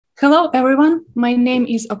Hello, everyone. My name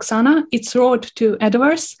is Oksana. It's Road to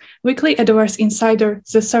Edoverse, weekly Edoverse Insider,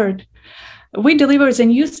 the third. We deliver the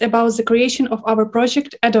news about the creation of our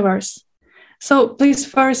project, Edoverse. So please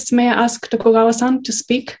first, may I ask Tokugawa-san to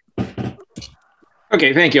speak?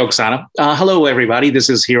 Okay, thank you, Oksana. Hello, everybody. This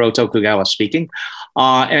is Iehiro Tokugawa speaking.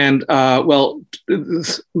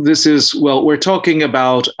 We're talking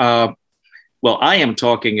about, I am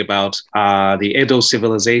talking about the Edo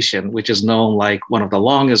civilization, which is known like one of the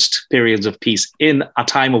longest periods of peace in a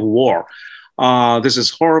time of war. This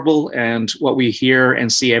is horrible, and what we hear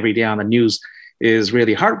and see every day on the news is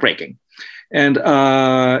really heartbreaking. And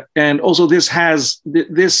also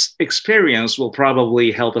this experience will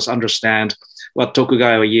probably help us understand what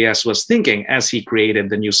Tokugawa Ieyasu was thinking as he created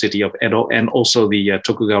the new city of Edo and also the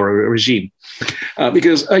Tokugawa regime.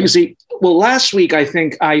 Because you see, last week, I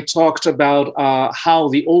think I talked about how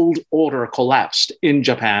the old order collapsed in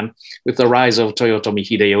Japan with the rise of Toyotomi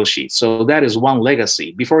Hideyoshi. So that is one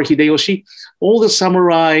legacy. Before Hideyoshi, all the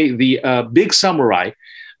samurai, the big samurai,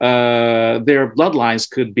 their bloodlines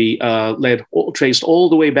could be traced all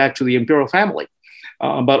the way back to the imperial family.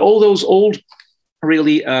 But all those old,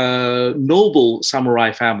 really noble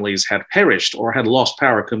samurai families had perished or had lost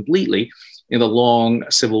power completely in the long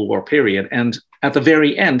civil war period. And at the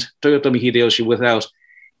very end, Toyotomi Hideyoshi, without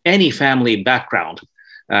any family background,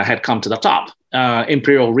 had come to the top,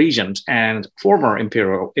 imperial regent and former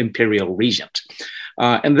imperial regent.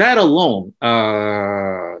 And that alone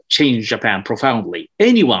changed Japan profoundly.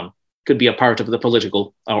 Anyone could be a part of the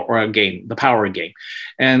political or a game, the power game.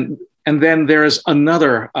 And then there's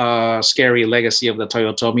another scary legacy of the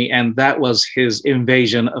Toyotomi, and that was his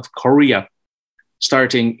invasion of Korea,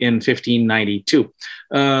 starting in 1592.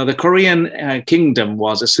 The Korean kingdom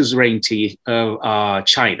was a suzerainty of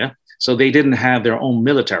China, so they didn't have their own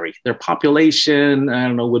military. Their population, I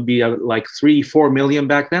don't know, would be like 3-4 million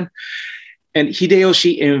back then. And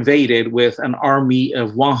Hideyoshi invaded with an army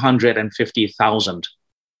of 150,000.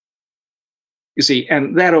 You see,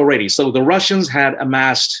 and that already, so the Russians had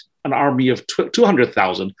amassed an army of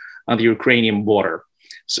 200,000 on the Ukrainian border.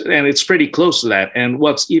 So, and it's pretty close to that. And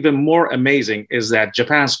what's even more amazing is that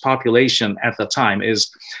Japan's population at the time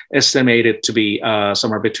is estimated to be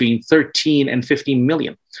somewhere between 13 and 15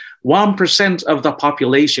 million. 1% of the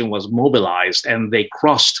population was mobilized and they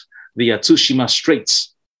crossed the Tsushima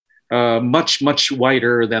Straits, much, much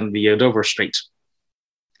wider than the Dover Strait,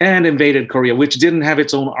 and invaded Korea, which didn't have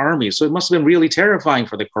its own army. So it must have been really terrifying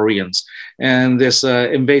for the Koreans. And this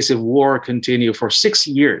invasive war continued for 6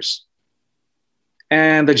 years.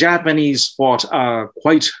 And the Japanese fought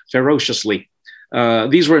quite ferociously.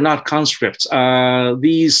 These were not conscripts.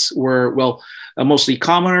 These were, mostly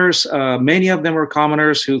commoners. Many of them were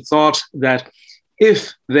commoners who thought that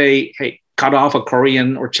if they cut off a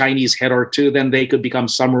Korean or Chinese head or two, then they could become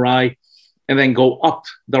samurai and then go up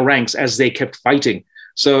the ranks as they kept fighting.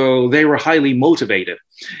 So they were highly motivated.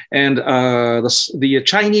 And the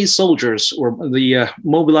Chinese soldiers, or the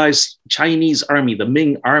mobilized Chinese army, the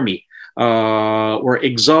Ming army, were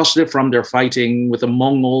exhausted from their fighting with the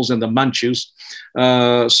Mongols and the Manchus.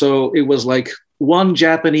 So it was like one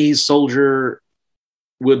Japanese soldier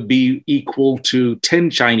would be equal to 10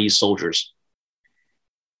 Chinese soldiers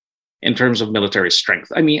in terms of military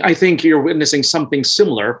strength. I mean, I think you're witnessing something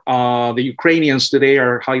similar. The Ukrainians today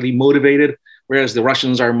are highly motivated, whereas the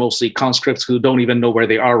Russians are mostly conscripts who don't even know where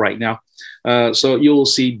they are right now. So you'll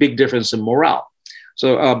see big difference in morale.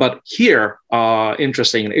 So, but here,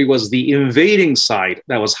 interesting, it was the invading side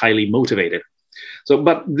that was highly motivated. So,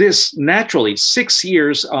 but this naturally 6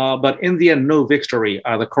 years, but in the end, no victory.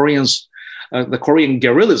 The Korean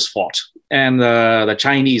guerrillas fought, and the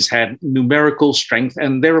Chinese had numerical strength,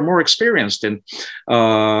 and they were more experienced. And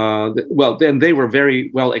then they were very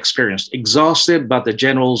well experienced, exhausted, but the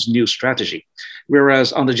generals knew strategy.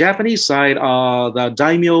 Whereas on the Japanese side, the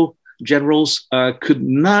daimyo generals could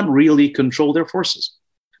not really control their forces.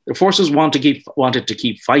 The forces wanted to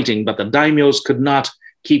keep fighting, but the daimyos could not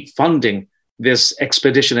keep funding this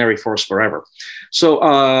expeditionary force forever. So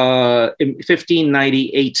in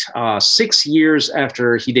 1598, 6 years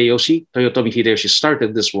after Toyotomi Hideyoshi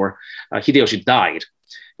started this war, Hideyoshi died.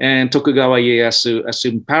 And Tokugawa Ieyasu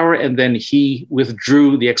assumed power, and then he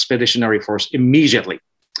withdrew the expeditionary force immediately.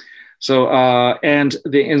 So, and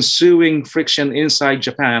the ensuing friction inside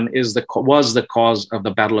Japan was the cause of the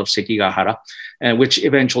Battle of Sekigahara, and which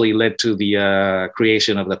eventually led to the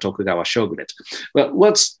creation of the Tokugawa shogunate. But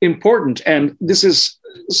what's important, and this is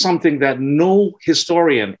something that no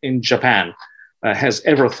historian in Japan has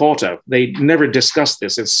ever thought of, they never discussed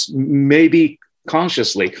this, it's maybe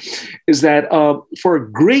consciously, is that for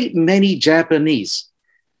a great many Japanese,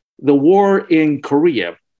 the war in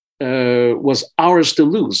Korea was ours to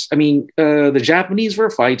lose. I mean, the Japanese were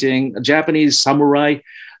fighting. A Japanese samurai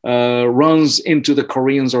runs into the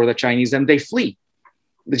Koreans or the Chinese, and they flee.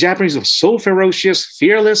 The Japanese were so ferocious,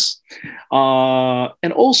 fearless,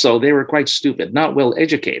 and also they were quite stupid, not well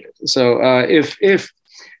educated. So if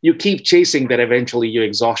you keep chasing that, eventually you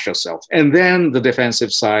exhaust yourself, and then the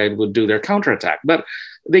defensive side would do their counterattack. But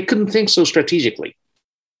they couldn't think so strategically.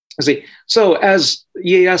 See, so as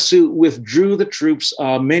Ieyasu withdrew the troops,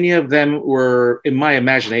 many of them were, in my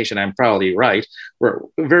imagination, I'm probably right, were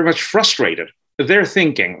very much frustrated. Their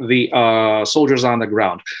thinking, the soldiers on the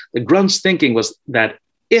ground, the grunts' thinking was that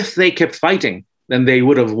if they kept fighting, then they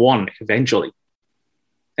would have won eventually.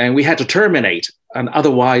 And we had to terminate an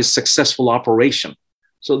otherwise successful operation.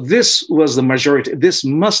 So this was the majority, this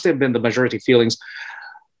must have been the majority feelings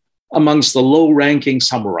amongst the low-ranking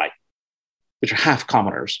samurai, which are half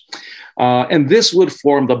commoners. And this would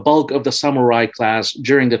form the bulk of the samurai class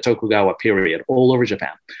during the Tokugawa period all over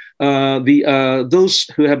Japan. Those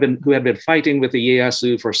who had been fighting with the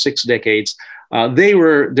Ieyasu for 6 decades, they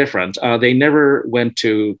were different. They never went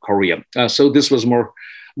to Korea. So this was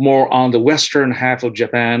more on the western half of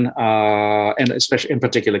Japan, and especially in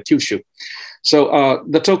particular Kyushu. So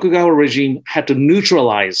the Tokugawa regime had to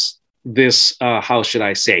neutralize this, how should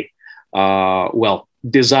I say,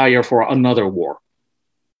 desire for another war.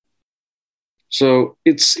 So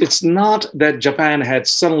it's not that Japan had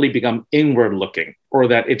suddenly become inward looking or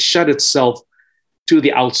that it shut itself to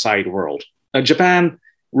the outside world. Japan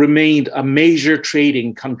remained a major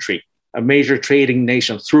trading country, a major trading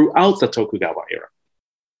nation throughout the Tokugawa era.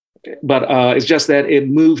 But it's just that it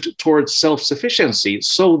moved towards self-sufficiency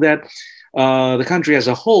so that the country as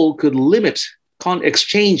a whole could limit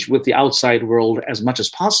exchange with the outside world as much as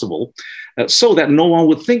possible, so that no one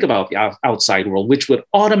would think about the outside world, which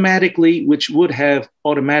would have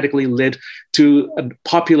automatically led to a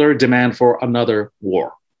popular demand for another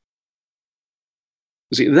war.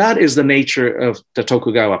 You see, that is the nature of the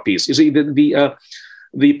Tokugawa piece. You see,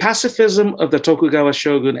 the pacifism of the Tokugawa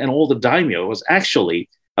shogun and all the daimyo was actually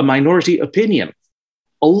a minority opinion.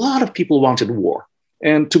 A lot of people wanted war.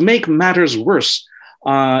 And to make matters worse,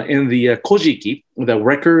 in the Kojiki, the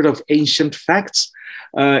record of ancient facts,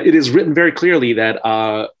 it is written very clearly that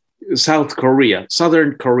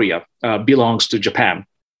Southern Korea belongs to Japan.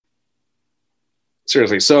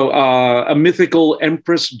 Seriously. So a mythical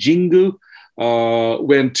empress, Jingu,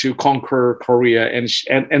 went to conquer Korea,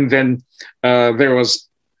 and then there was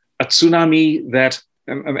a tsunami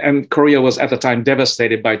and Korea was at the time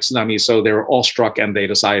devastated by tsunami, so they were awestruck and they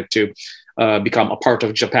decided to become a part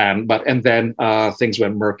of Japan, and then things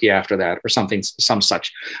went murky after that, or some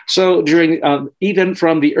such. So during even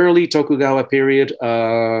from the early Tokugawa period,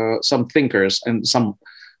 some thinkers and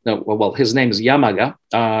his name is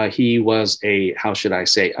Yamaga. He was a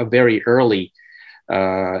very early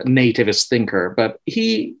nativist thinker, but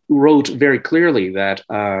he wrote very clearly that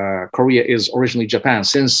Korea is originally Japan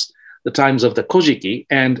since the times of the Kojiki,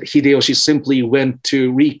 and Hideyoshi simply went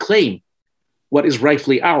to reclaim what is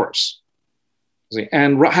rightfully ours.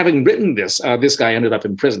 And having written this, this guy ended up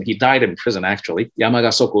in prison. He died in prison, actually.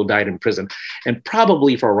 Yamaga Soko died in prison, and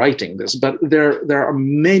probably for writing this. But there are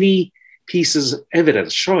many pieces of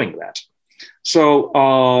evidence showing that. So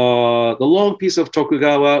the long piece of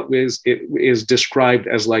Tokugawa is described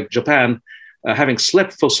as like Japan having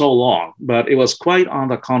slept for so long, but it was quite on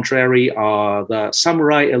the contrary. The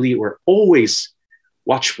samurai elite were always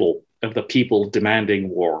watchful of the people demanding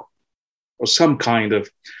war or some kind of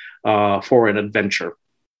foreign adventure.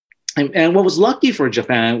 And what was lucky for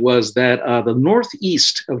Japan was that the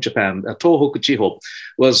northeast of Japan, Tohoku Chiho,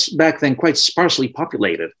 was back then quite sparsely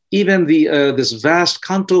populated. Even this vast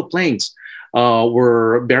Kanto plains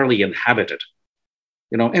were barely inhabited.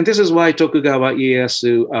 And this is why Tokugawa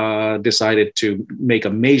Ieyasu decided to make a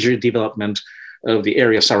major development of the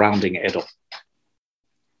area surrounding Edo.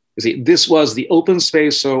 You see, this was the open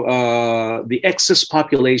space, so the excess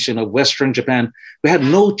population of Western Japan, we had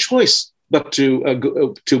no choice but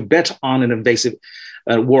to bet on an invasive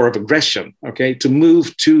war of aggression, to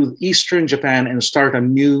move to Eastern Japan and start a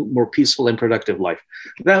new, more peaceful and productive life.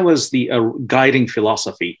 That was the guiding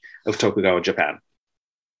philosophy of Tokugawa Japan.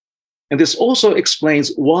 And this also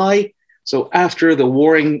explains why, so after the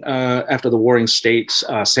warring states,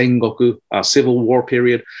 Sengoku, civil war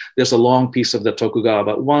period, there's a long piece of the Tokugawa,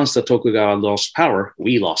 but once the Tokugawa lost power,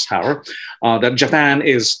 we lost power, that Japan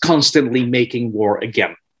is constantly making war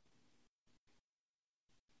again.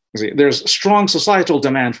 See, there's strong societal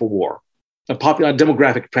demand for war, a popular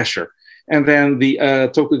demographic pressure. And then the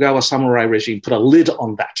Tokugawa samurai regime put a lid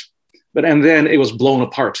on that. And then it was blown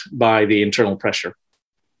apart by the internal pressure.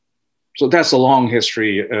 So that's a long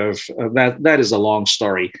history of that. That is a long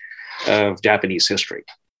story of Japanese history.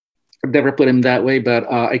 I've never put him that way, but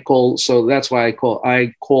that's why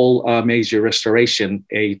I call Meiji Restoration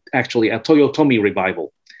actually a Toyotomi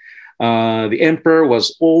revival. The emperor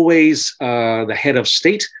was always the head of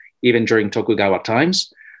state, even during Tokugawa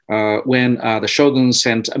times. When the shogun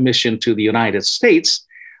sent a mission to the United States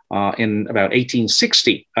in about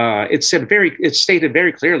 1860, it stated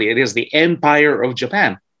very clearly, it is the Empire of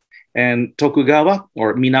Japan. And Tokugawa,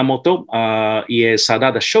 or Minamoto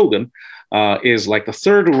Iesada, the shogun, is like the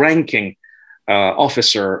third ranking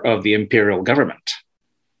officer of the imperial government.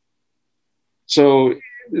 So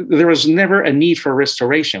there was never a need for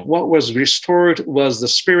restoration. What was restored was the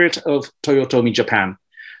spirit of Toyotomi Japan,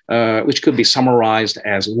 which could be summarized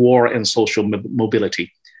as war and social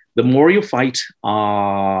mobility. The more you fight,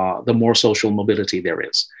 the more social mobility there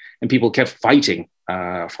is. And people kept fighting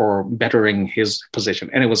for bettering his position.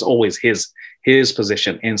 And it was always his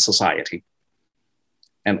position in society.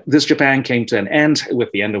 And this Japan came to an end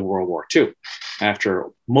with the end of World War II,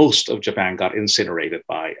 after most of Japan got incinerated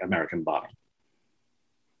by American bombing.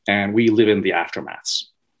 And we live in the aftermaths.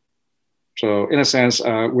 So in a sense,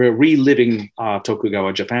 we're reliving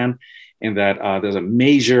Tokugawa Japan in that there's a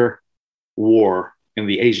major war in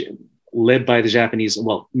the Asian, led by the Japanese,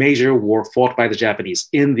 major war fought by the Japanese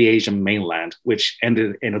in the Asian mainland, which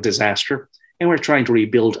ended in a disaster. And we're trying to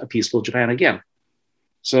rebuild a peaceful Japan again.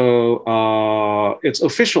 So it's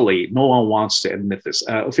officially, no one wants to admit this.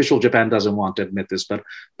 Official Japan doesn't want to admit this, but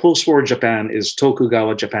post-war Japan is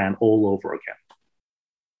Tokugawa Japan all over again.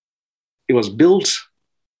 It was built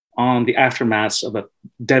on the aftermaths of a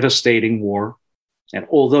devastating war. And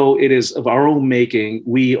although it is of our own making,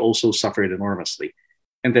 we also suffered enormously.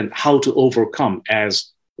 And then how to overcome,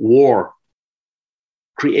 as war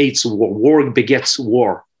creates war, war begets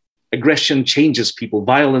war. Aggression changes people,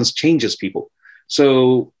 violence changes people.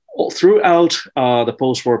 So throughout the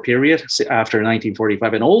post-war period, after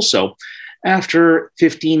 1945, and also after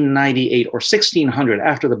 1598 or 1600,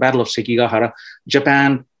 after the Battle of Sekigahara,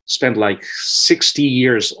 Japan spent like 60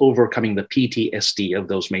 years overcoming the PTSD of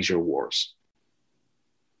those major wars.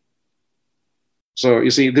 So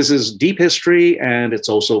you see, this is deep history, and it's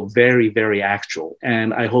also very, very actual.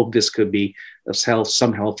 And I hope this could be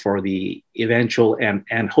some help for the eventual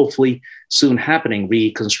and hopefully soon happening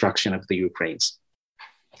reconstruction of the Ukraines.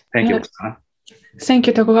 Thank you. Thank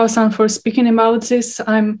you, Tokugawa-san, for speaking about this.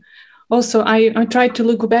 I tried to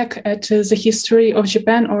look back at the history of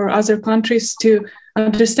Japan or other countries to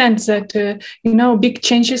understand that, big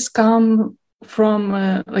changes come from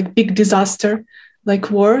like big disaster,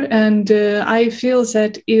 like war. And I feel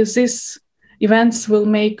that if these events will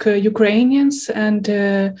make Ukrainians and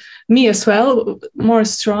me as well more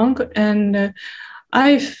strong. And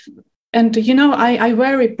I'm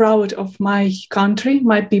very proud of my country,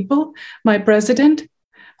 my people, my president,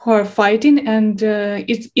 who are fighting, and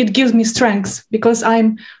it gives me strength, because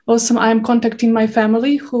I'm contacting my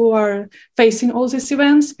family who are facing all these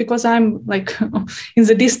events, because I'm like in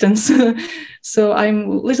the distance. So I'm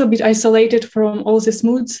a little bit isolated from all these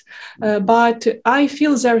moods, but I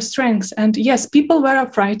feel their strength. And yes, people were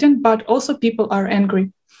frightened, but also people are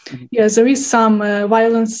angry. Mm-hmm. Yes, there is some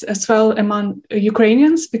violence as well among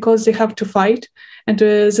Ukrainians, because they have to fight. And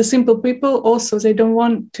the simple people also, they don't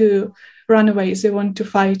want to run away, they want to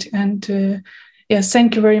fight. And yes,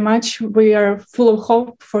 thank you very much. We are full of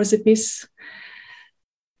hope for the peace.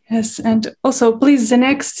 Yes, and also please, the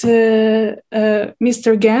next,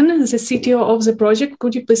 Mr. Gen, the CTO of the project,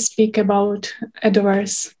 could you please speak about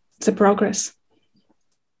Edoverse, the progress?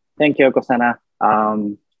 Thank you, Oksana.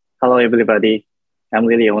 Hello, everybody. I'm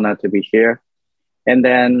really honored to be here. And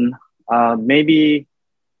then maybe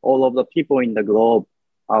all of the people in the globe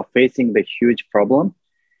are facing the huge problem.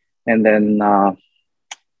 And then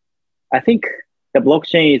I think the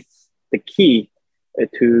blockchain is the key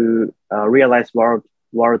to realize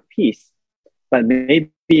world peace. But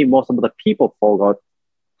maybe most of the people forgot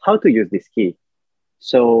how to use this key.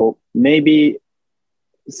 So maybe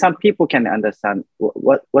some people can understand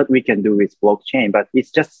what we can do with blockchain, but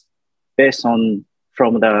it's just based on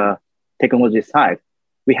from the technology side.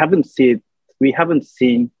 We haven't seen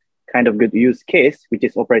kind of good use case which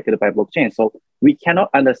is operated by blockchain. So we cannot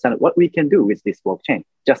understand what we can do with this blockchain.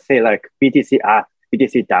 Just say like BTC up,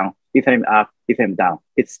 BTC down, Ethereum up, Ethereum down.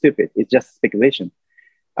 It's stupid. It's just speculation.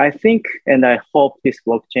 I think and I hope this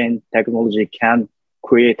blockchain technology can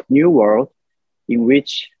create new world in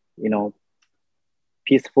which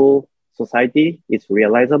peaceful society is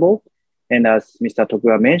realizable. And as Mr.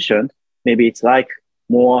 Tokugawa mentioned, maybe it's like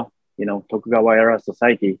more Tokugawa era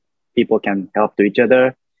society. People can help to each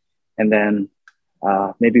other, and then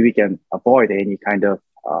maybe we can avoid any kind of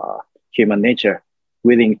human nature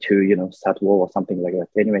willing to, start war or something like that.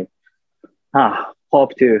 Anyway,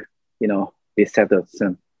 hope to, be settled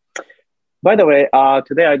soon. By the way,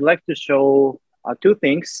 today I'd like to show two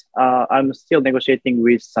things. I'm still negotiating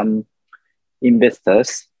with some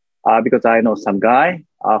investors because I know some guy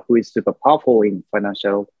who is super powerful in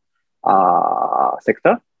financial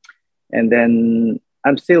sector. And then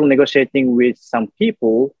I'm still negotiating with some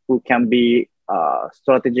people who can be a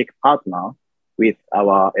strategic partner with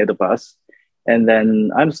our Edoverse. And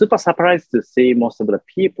then I'm super surprised to see most of the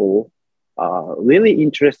people really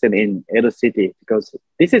interested in Edo City, because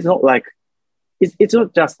this is not like, it's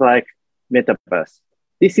not just like Metaverse.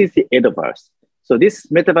 This is the Edoverse. So this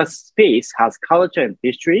Metaverse space has culture and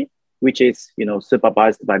history, which is,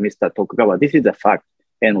 supervised by Mr. Tokugawa. This is a fact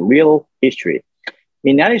and real history.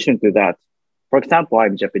 In addition to that, for example,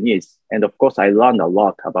 I'm Japanese, and of course I learned a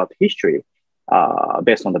lot about history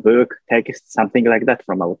based on the book, text, something like that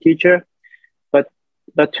from our teacher.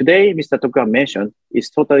 But today, Mr. Tokugawa mentioned is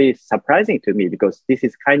totally surprising to me, because this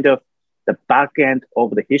is kind of the back end of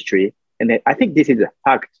the history. And I think this is a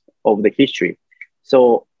fact of the history.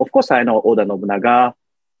 So, of course, I know Oda Nobunaga,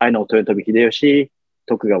 I know Toyotomi Hideyoshi,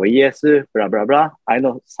 Tokugawa Ieyasu, blah, blah, blah. I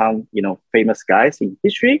know some, famous guys in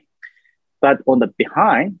history. But on the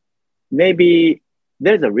behind, maybe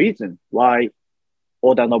there's a reason why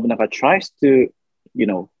Oda Nobunaga tries to,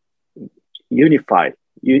 unify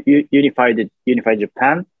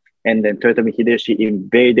Japan, and then Toyotomi Hideyoshi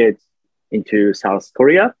invaded into South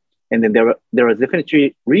Korea. And then there was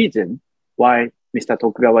definitely reason why Mr.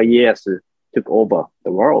 Tokugawa Ieyasu took over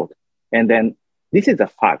the world. And then this is a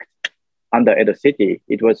fact. Under Edo City,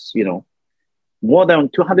 it was, more than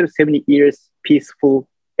 270 years peaceful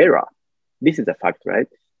era. This is a fact, right?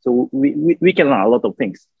 So we can learn a lot of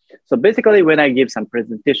things. So basically, when I give some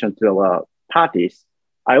presentation to our parties,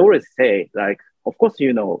 I always say, like, of course,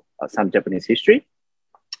 some Japanese history,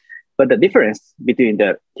 but the difference between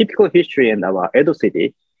the typical history and our Edo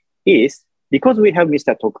City is because we have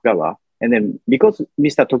Mr. Tokugawa, and then because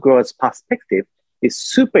Mr. Tokugawa's perspective is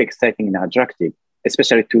super exciting and attractive,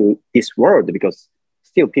 especially to this world, because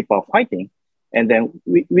still people are fighting. And then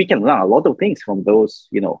we can learn a lot of things from those,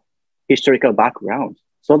 historical background,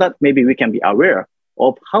 so that maybe we can be aware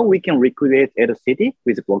of how we can recreate Edo City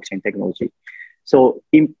with blockchain technology. So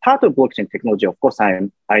in part of blockchain technology, of course, I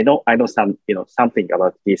know some, something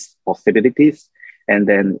about these possibilities, and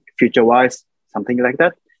then future-wise, something like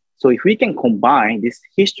that. So if we can combine this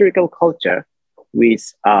historical culture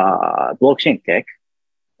with blockchain tech,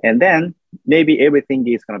 and then maybe everything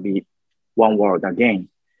is going to be one world again.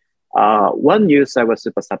 One news I was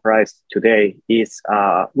super surprised today is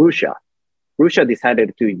Russia. Russia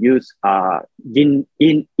decided to use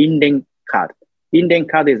Inden card. Inden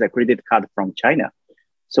card is a credit card from China.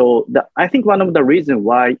 So I think one of the reasons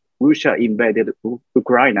why Russia invaded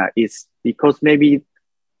Ukraine is because maybe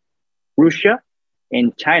Russia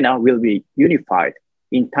and China will be unified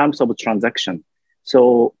in terms of transaction.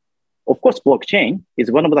 So of course, blockchain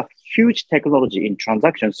is one of the huge technology in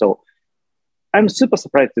transaction. So I'm super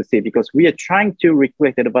surprised to see, because we are trying to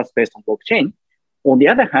recreate the Edoverse based on blockchain. On the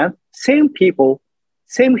other hand, same people,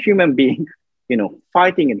 same human being,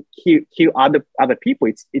 fighting and kill other people.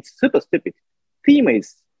 It's super stupid.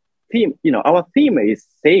 Our theme is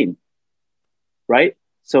same, right?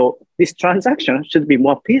 So this transaction should be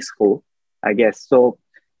more peaceful, I guess. So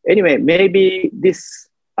anyway, maybe this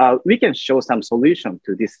we can show some solution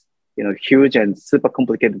to this, huge and super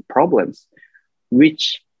complicated problems,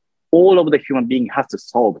 which all of the human being has to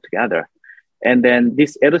solve together. And then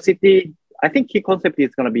this Edo City, I think key concept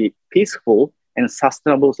is going to be peaceful and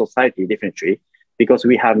sustainable society, definitely, because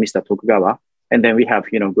we have Mr. Tokugawa, and then we have,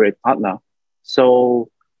 great partner. So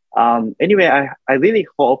anyway, I really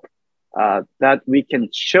hope that we can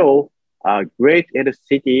show great Edo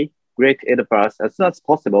City, great Edoverse as soon as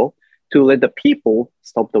possible, to let the people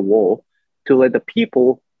stop the war, to let the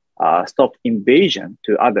people stop invasion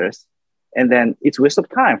to others. And then it's waste of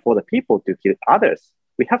time for the people to kill others.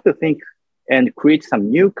 We have to think and create some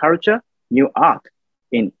new culture, new art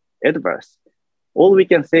in Edoverse. All we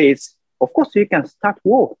can say is, of course, you can start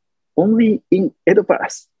war only in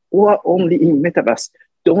Edoverse or only in Metaverse.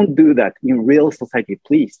 Don't do that in real society,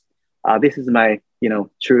 please. This is my,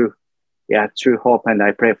 true hope, and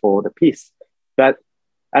I pray for the peace. But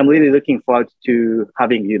I'm really looking forward to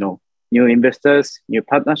having, new investors, new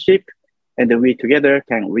partnership, and then we together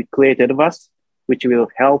can recreate Edoverse, which will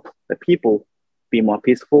help the people be more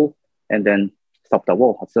peaceful and then stop the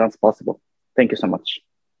war as soon as possible. Thank you so much.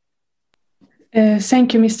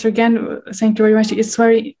 Thank you, Mr. Gen. Thank you very much. It's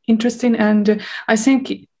very interesting. And I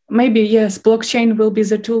think maybe, yes, blockchain will be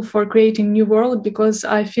the tool for creating new world, because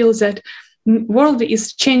I feel that world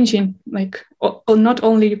is changing, like not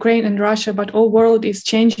only Ukraine and Russia, but all world is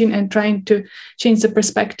changing and trying to change the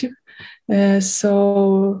perspective.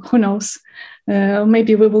 So who knows?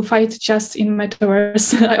 Maybe we will fight just in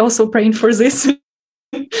Metaverse. I also praying for this.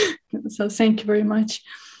 So thank you very much.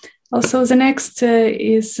 Also, the next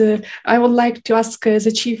is, I would like to ask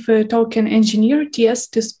the Chief Token Engineer, TS,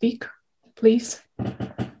 to speak, please.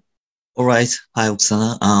 All right. Hi,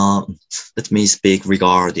 Oksana. Let me speak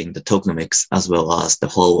regarding the tokenomics as well as the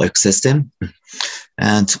whole ecosystem.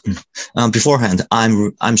 And beforehand,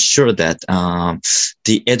 I'm sure that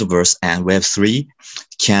the Edoverse and Web3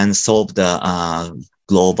 can solve the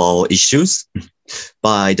global issues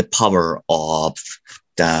by the power of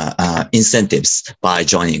the incentives by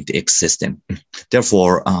joining the ecosystem.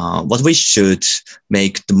 Therefore, what we should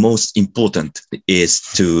make the most important is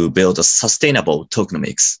to build a sustainable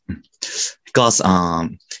tokenomics. Because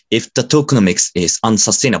if the tokenomics is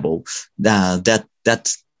unsustainable,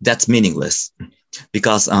 that's meaningless.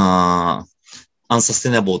 Because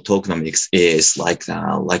unsustainable tokenomics is like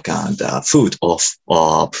the food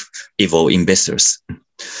of evil investors.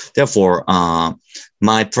 Therefore,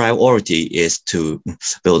 my priority is to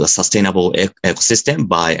build a sustainable ecosystem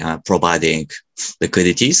by providing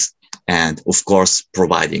liquidities and, of course,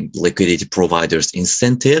 providing liquidity providers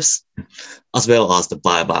incentives, as well as the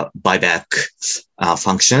buyback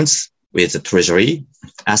functions with the treasury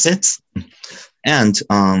assets. And,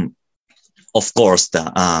 of course,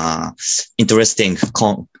 the interesting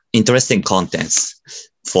contents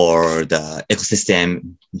for the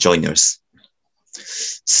ecosystem joiners.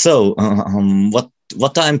 So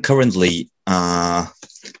what I'm currently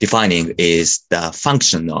defining is the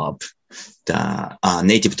function of the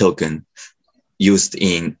native token used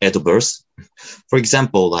in Edoverse. For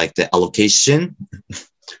example, like the allocation,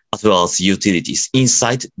 as well as utilities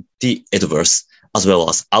inside the Edoverse, as well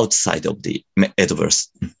as outside of the Edoverse.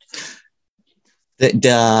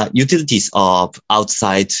 The utilities of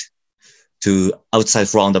outside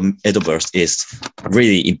from the Edoverse is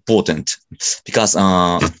really important, because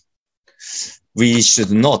we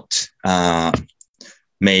should not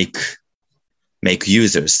make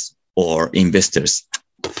users or investors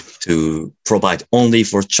to provide only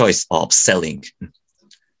for choice of selling.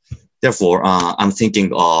 Therefore, I'm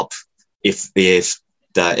thinking of if the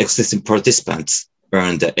ecosystem participants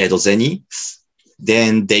earn the Edo Zeni,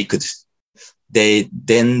 then they could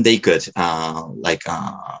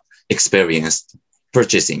experience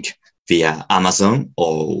purchasing via Amazon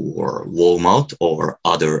or Walmart or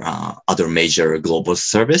other major global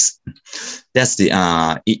service. That's the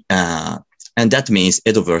and that means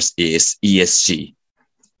Edoverse is ESG.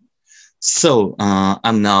 So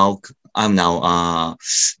I'm now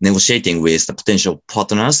negotiating with the potential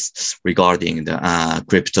partners regarding the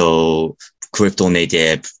crypto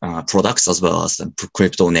native products, as well as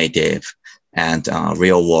crypto native and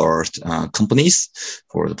real world companies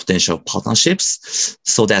for the potential partnerships,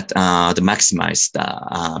 so that to maximize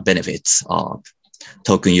the benefits of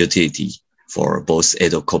token utility for both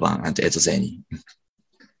Edo Koban and Edo Zeni.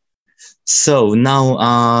 So now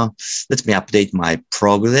let me update my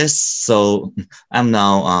progress. So I'm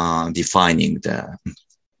now defining and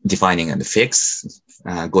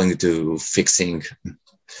going to fix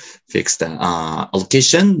the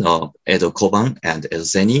allocation of Edo Koban and Edo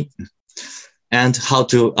Zeni, and how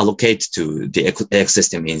to allocate to the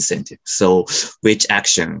ecosystem incentive. So which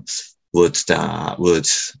action would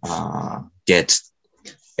get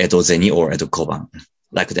Edo Zeni or Edo Koban,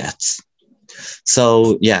 like that.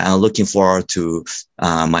 So yeah, I'm looking forward to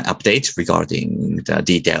my update regarding the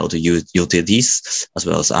detailed utilities, as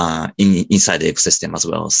well as inside the ecosystem, as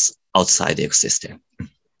well as outside the ecosystem.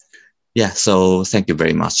 Yeah, so thank you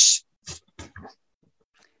very much.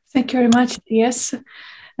 Thank you very much, yes.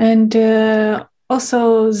 And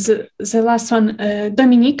also the last one,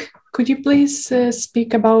 Dominique, could you please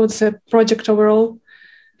speak about the project overall?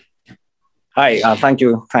 Hi, thank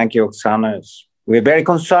you, Oksana. We're very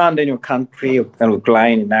concerned in your country and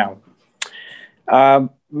Ukraine now.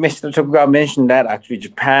 Mr. Tokugawa mentioned that actually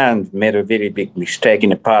Japan made a very big mistake in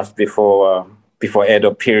the past before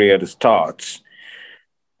Edo period starts.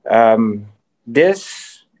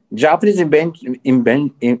 This Japanese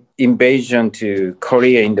invasion to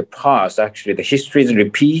Korea in the past, actually the history is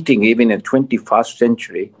repeating even in the 21st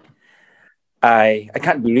century. I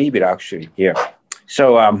can't believe it actually here.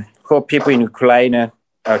 So hope people in Ukraine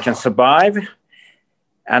can survive,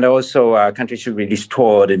 and also country should be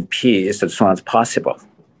restored in peace as soon as possible.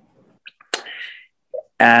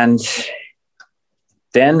 And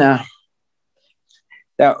then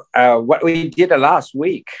Now, what we did last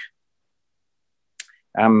week,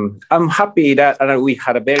 I'm happy that we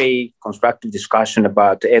had a very constructive discussion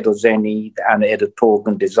about Edo Zenith and Edo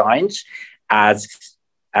token designs, as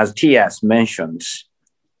TS mentions.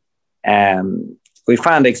 We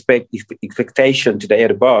found expectation to the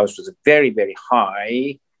Edo Bars was very, very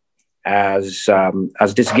high, as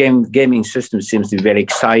this gaming system seems to be very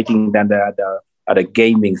exciting than the other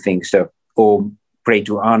gaming things that all play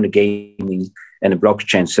to earn gaming and the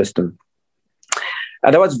blockchain system.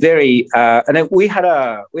 That was very, and then we had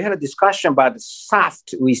a discussion about the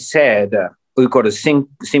soft. We said we got a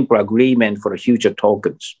simple agreement for the future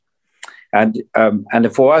tokens, and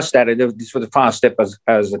for us that this was the first step,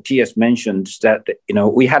 as TS mentioned, that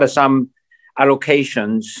we had some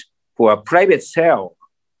allocations for a private sale.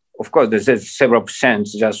 Of course, there's several percent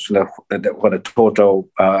just for the total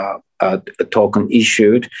token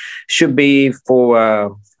issued should be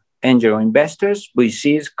for angel investors,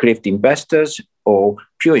 VCs, crypto investors, or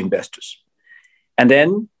pure investors. And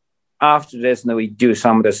then after this, we do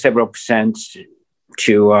some of the several percent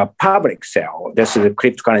to public sale. This is a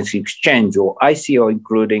cryptocurrency exchange or ICO,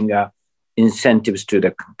 including incentives to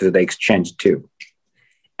the exchange too.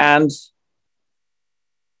 And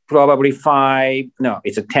probably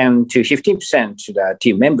it's a 10 to 15% to the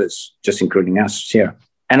team members, just including us here.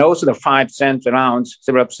 And also the 5% around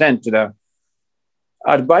several percent to the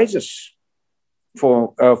advisors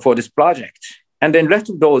for this project. And then rest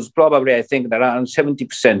of those, probably I think around 70%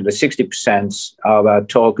 or 60% of our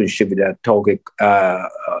tokens should be the token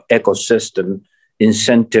ecosystem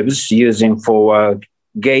incentives using for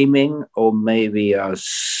gaming or maybe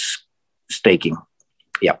staking.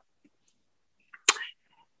 Yeah.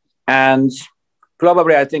 And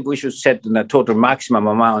probably I think we should set the total maximum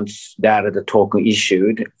amount that the token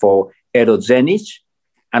issued for Edo Zenith.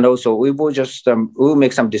 And also we will just we'll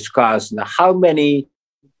make some discuss how many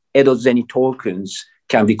Edo Zenith tokens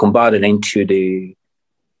can be converted into the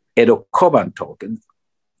Edo Koban token,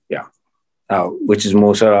 which is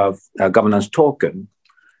more sort of a governance token.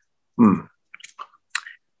 And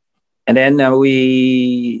then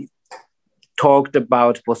we talked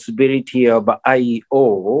about possibility of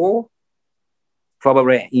IEO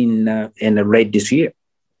probably in late this year.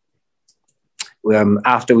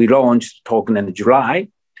 After we launched token in July,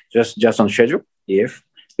 just on schedule, if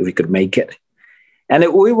we could make it. And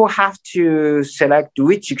we will have to select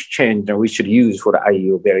which exchange we should use for the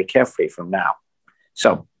IEO very carefully from now.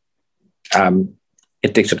 So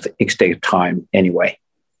it takes time anyway.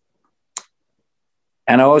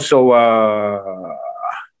 And also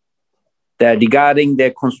regarding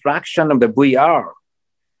the construction of the VR,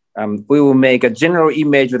 we will make a general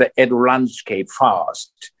image of the Edo landscape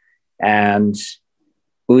first. And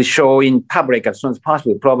we'll show in public as soon as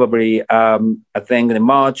possible, probably I think in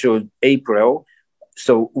March or April.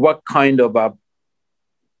 So what kind of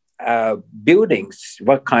buildings,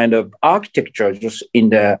 what kind of architecture just in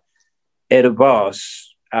the Edoverse,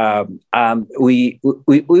 we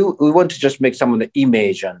want to just make some of the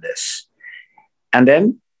image on this. And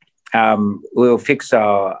then we'll fix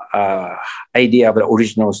our idea of the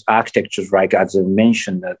original architectures, like as I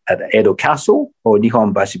mentioned at the Edo Castle or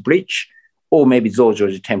Nihonbashi Bridge, or maybe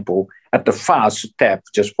Zojoji Temple at the first step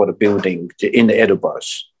just for the building in the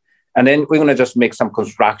Edoverse. And then we're going to just make some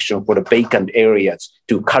construction for the vacant areas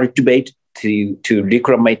to cultivate, to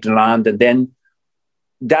reclaimate the land. And then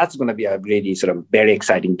that's going to be a really sort of very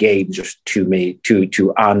exciting game just to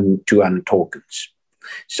earn tokens.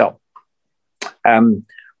 So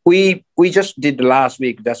we just did last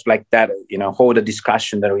week, just like that, whole the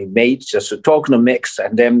discussion that we made, just a token mix,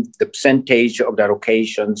 and then the percentage of the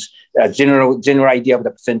allocations, general idea of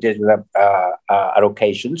the percentage of the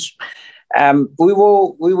allocations. We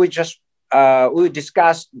will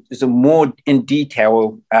discuss some more in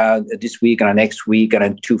detail this week and next week,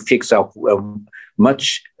 and to fix up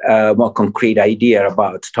much more concrete idea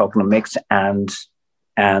about token mix and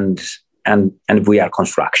VR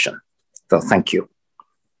construction. So thank you.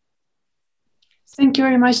 Thank you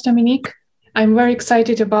very much, Dominique. I'm very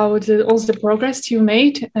excited about all the progress you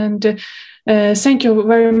made, and thank you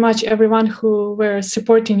very much, everyone who were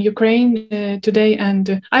supporting Ukraine today.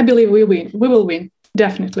 And I believe we will win,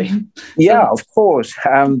 definitely. Yeah, of course.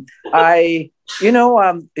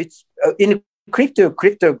 It's in crypto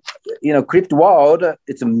world.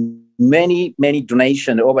 It's many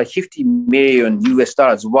donation, over $50 million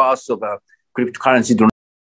worth of cryptocurrency